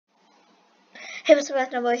Hey, what's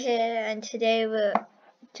up, Boy here, and today we're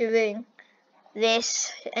doing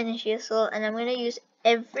this energy assault, and I'm gonna use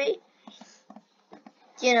every,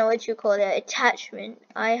 attachment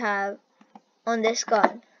I have on this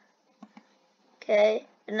gun. Okay,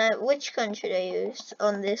 and now which gun should I use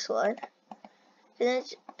on this one? Should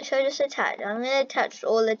I just attach? I'm gonna attach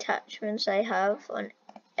all attachments I have on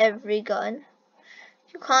every gun.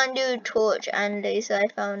 You can't do torch and laser, I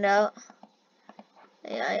found out.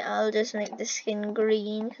 Yeah, I'll just make the skin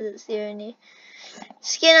green because it's the only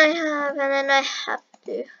skin I have, and then I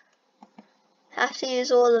have to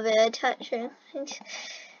use all of it attaching.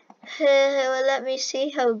 Well, let me see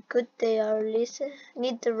how good they are. At least I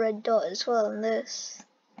need the red dot as well on this.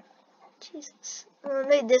 Jesus, I'm gonna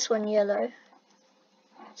make this one yellow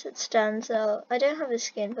so it stands out. I don't have a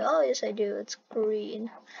skin, but oh yes I do. It's green.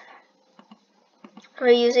 We're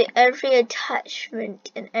using every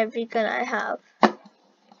attachment in every gun I have.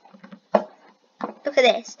 Look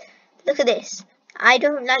at this. Look at this. I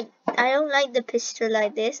don't like the pistol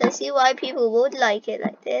like this. I see why people would like it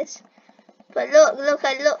like this. But look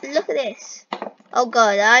at this. Oh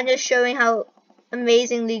god, I'm just showing how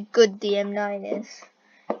amazingly good the M9 is.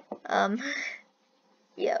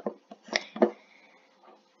 Yep.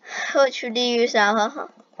 What should you use now,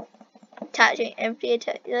 Attaching every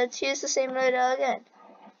attach. Let's use the same loadout again.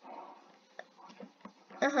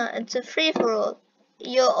 It's a free-for-all.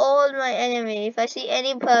 You're all my enemy. If I see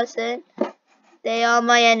any person, they are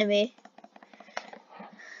my enemy.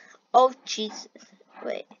 Oh Jesus.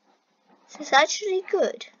 Wait. Is this actually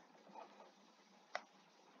good?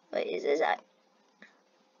 Wait, is this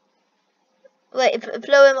Wait,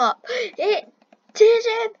 blow him up. It did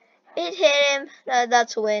him! It hit him. No,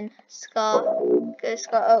 that's a win. Scar. Go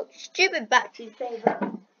Scar. Oh, stupid battery saver.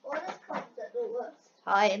 Always comes at the worst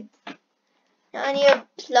time. Now I need to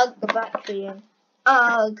plug the battery in.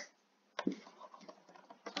 Ugh.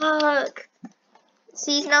 Ugh.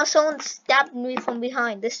 See, now someone stabbed me from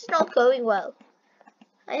behind. This is not going well.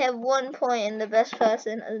 I have 1 point and the best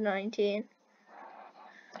person is 19.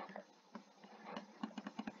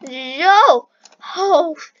 Yo!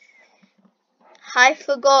 Oh! I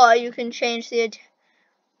forgot you can change the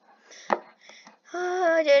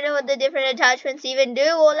I don't know what the different attachments even do.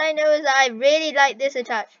 All I know is that I really like this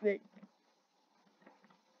attachment.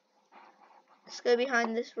 Let's go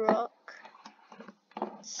behind this rock.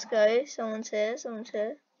 Let's go. Someone's here. Someone's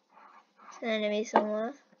here. There's an enemy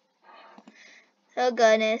somewhere. Oh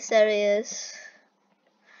goodness, there he is.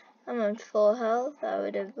 I'm on full health. I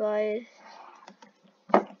would advise.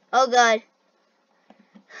 Oh god.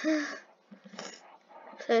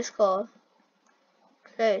 Close call.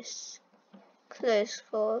 Close. Close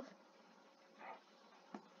call.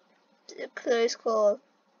 Close call.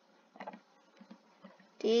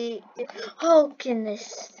 Oh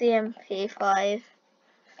goodness, the MP5.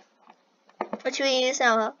 What should we use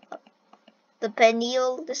now? The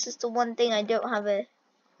Peniel. This is the one thing I don't have and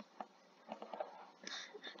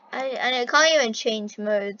I can't even change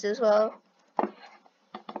modes as well.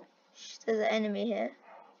 There's an enemy here.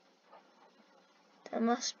 There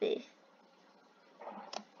must be.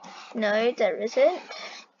 No, there isn't.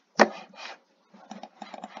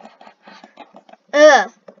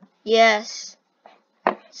 Yes.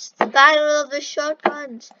 It's the battle of the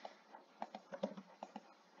shotguns.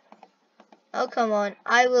 Oh, come on.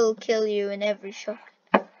 I will kill you in every shot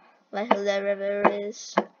battle there ever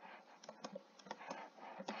is.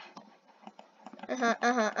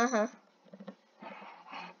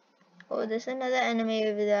 Oh, there's another enemy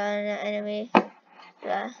over there, and an enemy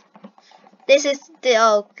there. This is the,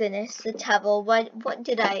 oh goodness, the Tabble. What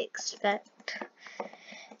did I expect?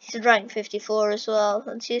 He's rank 54 as well.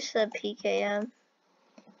 Let's use the PKM.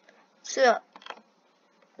 So,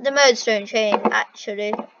 the modes don't change,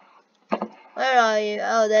 actually. Where are you?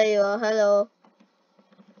 Oh, there you are. Hello.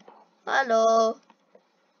 Hello.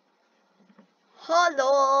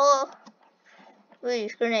 Hello.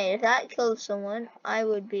 Please, grenade. If that kills someone, I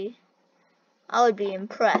would be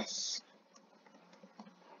impressed.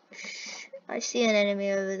 I see an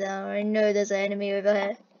enemy over there. I know there's an enemy over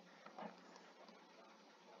here.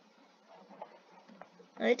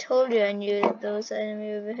 I told you I knew that there was an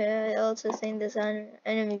enemy over here. I also think there's an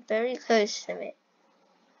enemy very close to me.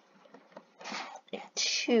 Like,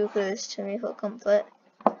 too close to me for comfort.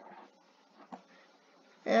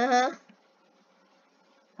 They're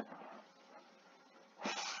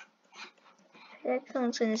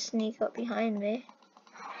someone's gonna sneak up behind me.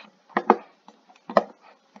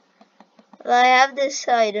 Well, I have this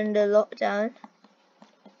side under lockdown.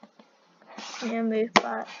 I'm gonna move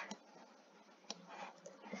back.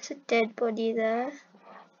 There's a dead body there.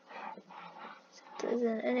 There's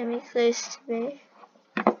an enemy close to me.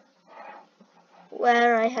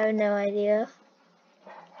 Where, I have no idea.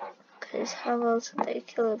 Because how else would they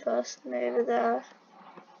kill a person over there?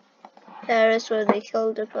 There is where they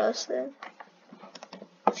killed a person.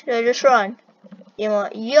 Should I just run? You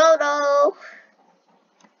want YOLO?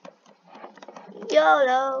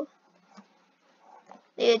 YOLO!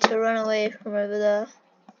 Need to run away from over there.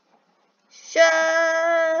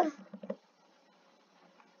 Sure!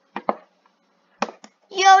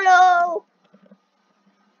 YOLO!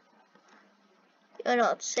 You're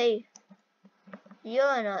not safe.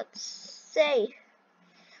 You're not safe.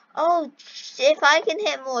 Oh, if I can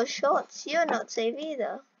hit more shots, you're not safe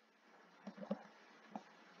either.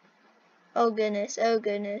 Oh goodness, oh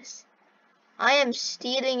goodness. I am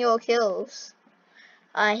stealing your kills.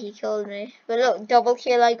 Ah, he killed me. But look, double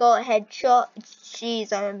kill, I got headshot.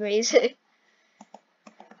 Jeez, I'm amazing.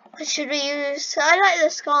 What should we use? I like the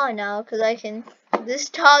Scar now, because I can... This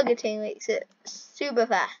targeting makes it super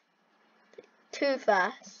fast. Too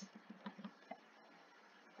fast.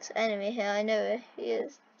 There's an enemy here, I know where he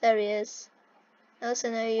is. There he is. I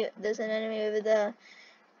also know there's an enemy over there.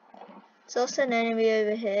 There's also an enemy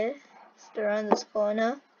over here. Just around this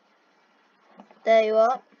corner. There you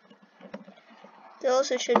are. There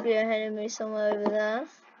also should be an enemy somewhere over there.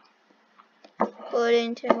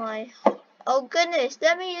 According to my... Oh goodness,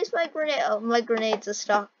 let me use my grenade. Oh, my grenades are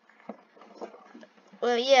stuck.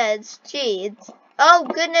 Well, yeah, it's G. Oh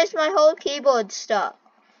goodness, my whole keyboard's stuck.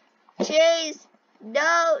 Jeez.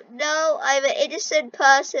 No, I'm an innocent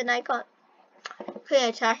person. I can't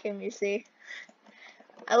attack him, you see.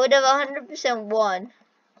 I would have 100% won.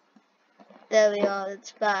 There we are,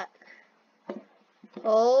 it's back.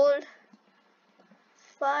 Hold.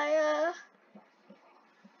 Fire.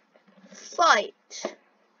 Fight.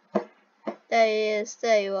 There he is,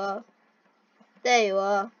 there you are. There you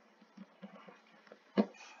are.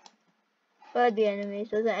 Where are the enemies?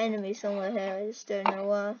 There's an enemy somewhere here, I just don't know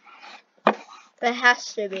where. There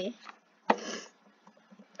has to be.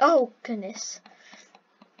 Oh goodness.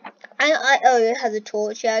 Oh, it has a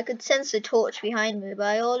torch. Yeah, I could sense a torch behind me, but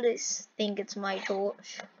I always think it's my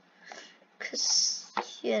torch. Because,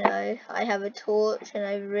 you know, I have a torch and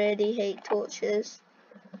I really hate torches.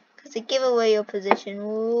 Because they give away your position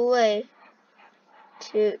way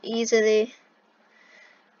too easily.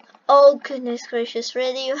 Oh goodness gracious,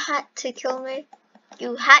 really? You had to kill me?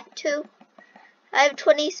 You had to? I have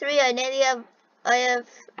 23, I have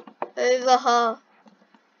over half.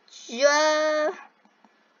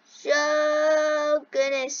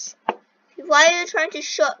 Goodness. Why are you trying to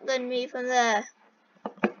shotgun me from there?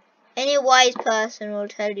 Any wise person will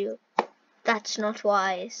tell you that's not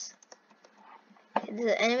wise.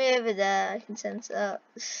 There's an enemy over there, I can sense that.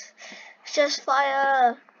 Just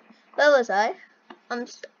fire. Where was I?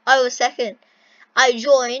 I was second. I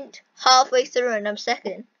joined halfway through and I'm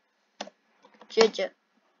second. GG.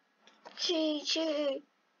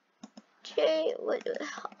 What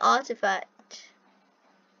artifact?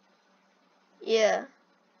 Yeah,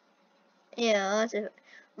 artifact.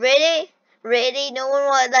 Really? No one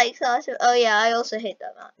likes artifact. Oh yeah, I also hate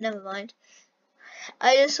that map. Never mind.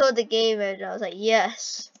 I just saw the game and I was like,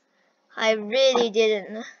 yes. I really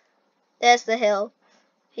didn't. There's the hill.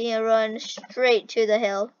 I'm gonna run straight to the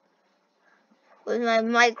hill. With my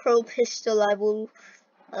micro pistol, I will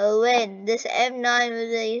win this M9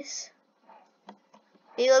 race.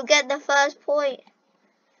 We will get the first point.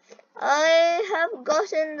 I have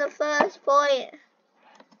gotten the first point.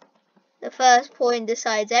 The first point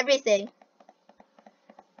decides everything.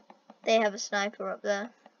 They have a sniper up there.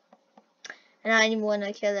 And I didn't want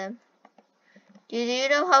to kill him. Do you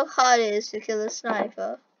know how hard it is to kill a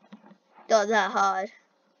sniper? Not that hard.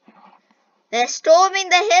 They're storming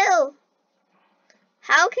the hill.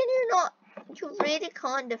 How can you not? You really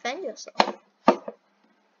can't defend yourself.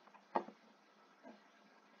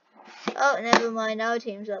 Oh, never mind. Our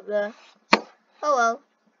team's up there. Oh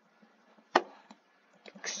well.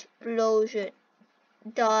 Explosion.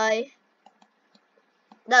 Die.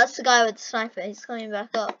 That's the guy with the sniper. He's coming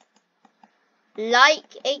back up.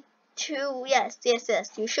 Like yes.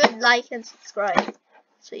 You should like and subscribe.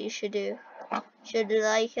 So you should do. Should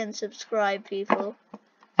like and subscribe, people.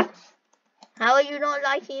 How are you not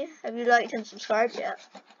liking? Have you liked and subscribed yet?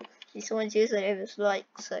 See, someone's using it as like,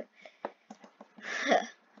 so.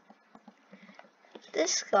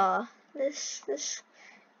 This car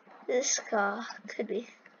could be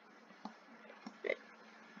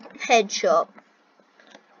headshot.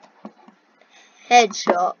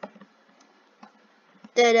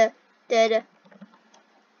 Da-da.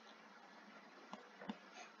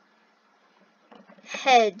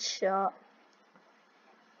 Headshot.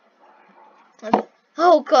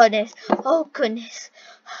 Oh goodness. Oh goodness.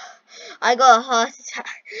 I got a heart attack.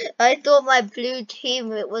 I thought my blue team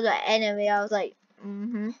was an enemy. I was like,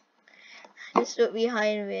 Just look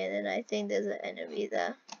behind me and then I think there's an enemy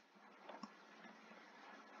there.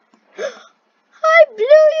 I blew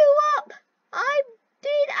you up! I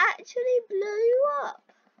did actually blow you up.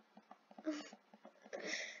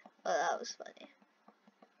 Oh, that was funny.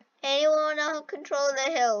 Anyone know how to control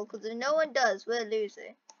the hill? Because if no one does, we're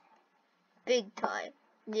losing. Big time.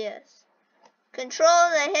 Yes. Control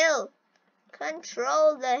the hill.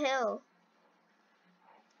 Control the hill.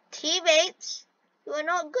 Teammates, you are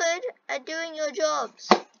not good at doing your jobs,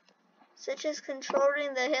 such as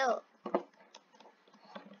controlling the hill.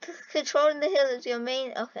 Controlling the hill is your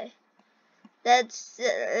main. Okay. Let's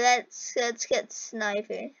get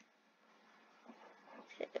sniping.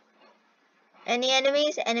 Okay. Any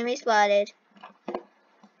enemies? Enemy spotted.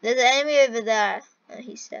 There's an enemy over there. Oh,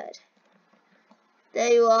 he's dead.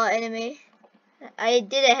 There you are, enemy. I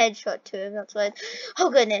did a headshot to him, that's why. Oh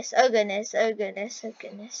goodness, oh goodness, oh goodness, oh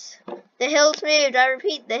goodness. The hill's moved, I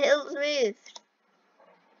repeat, the hill's moved.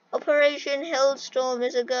 Operation Hillstorm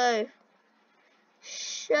is a go.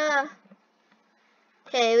 Sure.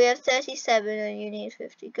 Okay, we have 37 and you need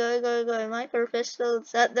 50. Go, go, go. Micro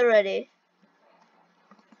pistols at the ready.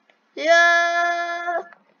 Yeah!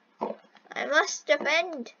 I must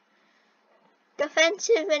defend.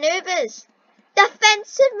 Defensive maneuvers.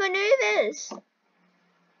 Defensive maneuvers.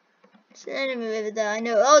 There's an enemy over there, I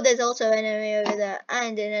know. Oh, there's also an enemy over there.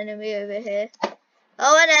 And an enemy over here.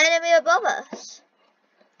 Oh, and an enemy above us.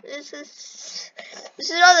 This is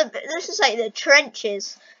like the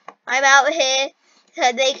trenches. I'm out here,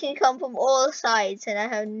 so they can come from all sides, and I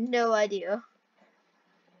have no idea.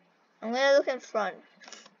 I'm gonna look in front.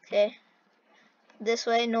 Okay, this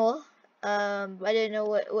way, north. I don't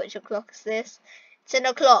know which o'clock is this. It's 10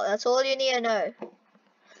 o'clock. That's all you need to know.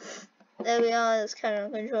 There we are. Let's carry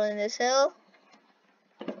on controlling this hill.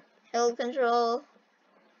 Hill control.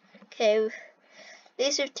 Okay. At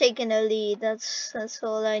least we've taken a lead. That's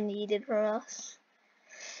all I needed from us.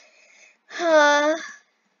 And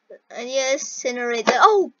yes, incinerate them.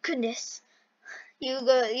 Oh goodness! You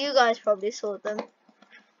guys probably saw them.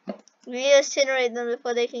 We incinerate them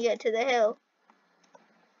before they can get to the hill.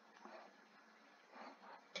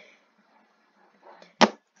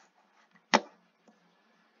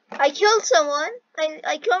 I killed someone.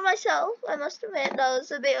 I killed myself. I must admit that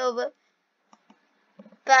was a bit of a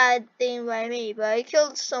bad thing by me, but I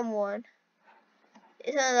killed someone.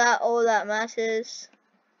 Isn't that all that matters?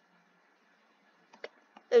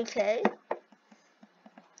 Okay.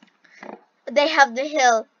 They have the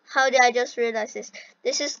hill. How did I just realize this?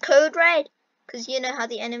 This is code red. Because you know how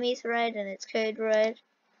the enemy's red and it's code red.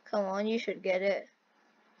 Come on, you should get it.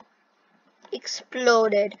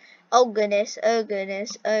 Exploded. Oh goodness, oh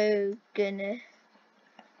goodness, oh goodness.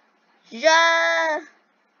 Yeah!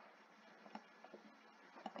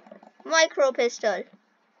 Micro pistol.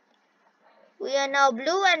 We are now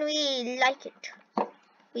blue and we like it.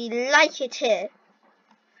 We like it here.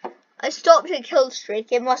 I stopped a kill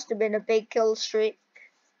streak. It must have been a big kill streak.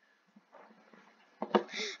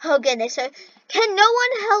 Oh goodness, so can no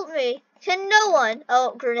one help me? Can no one?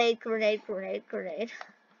 Oh, grenade, grenade, grenade, grenade.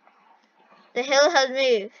 The hill has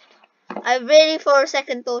moved. I really for a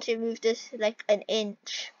second thought it moved this like an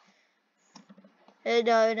inch. No,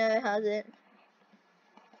 it hasn't.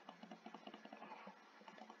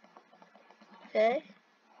 Okay.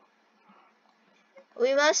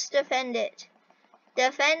 We must defend it.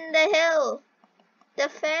 Defend the hill.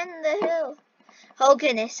 Defend the hill. Oh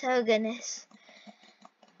goodness, oh goodness.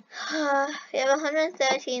 We have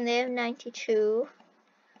 113, they have 92.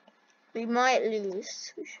 We might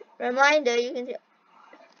lose. Reminder, you can...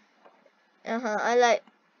 I like...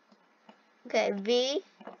 Okay, V.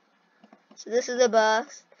 So this is the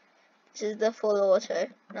burst. This is the full auto.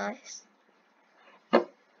 Nice.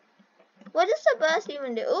 What does the burst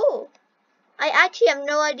even do? Ooh. I actually have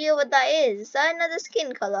no idea what that is. Is that another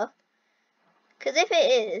skin color? Because if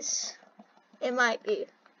it is, it might be.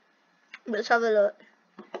 Let's have a look.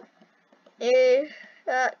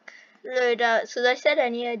 Load out. So I said I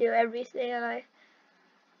need to do everything and I...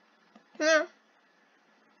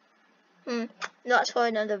 That's for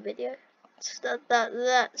another video.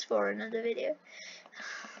 That's for another video.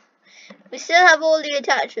 We still have all the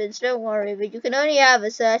attachments, don't worry, but you can only have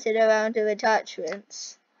a certain amount of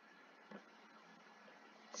attachments.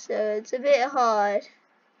 So it's a bit hard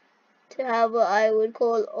to have what I would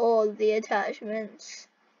call all the attachments.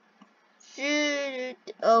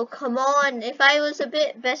 Oh, come on. If I was a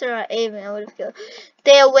bit better at aiming, I would have killed.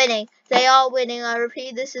 They are winning. They are winning. I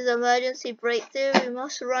repeat, this is emergency breakthrough. We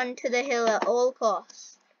must run to the hill at all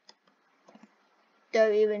costs.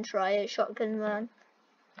 Don't even try it, shotgun man.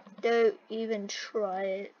 Don't even try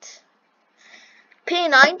it.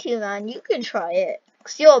 P90 man, you can try it.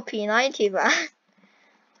 Cause you're P90 man.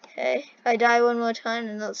 Okay, if I die one more time,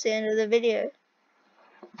 then that's the end of the video.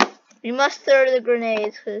 We must throw the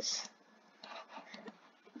grenades, cause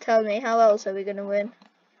tell me, how else are we gonna win?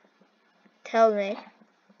 Tell me.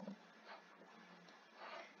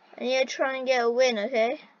 I need to try and get a win,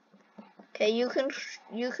 okay? Okay, you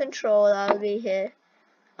control, I'll be here.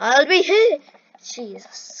 I'll be here!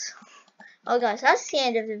 Jesus. Oh guys, that's the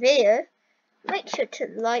end of the video. Make sure to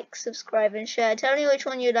like, subscribe and share. Tell me which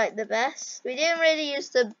one you like the best. We didn't really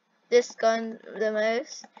use this gun the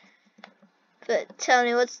most. But tell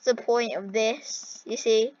me, what's the point of this? You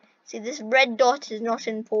see this red dot is not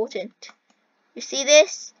important. You see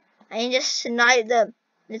this? I can just snipe them.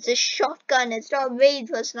 It's a shotgun, it's not made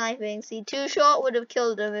for sniping. See, 2 shot would have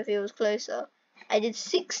killed him if he was closer. I did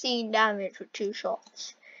 16 damage with 2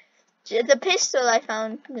 shots. The pistol I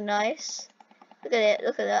found nice. Look at it,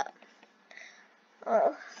 look at that.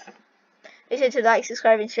 Oh. Make sure to like,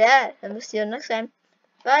 subscribe and share, and we'll see you next time.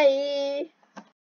 Bye!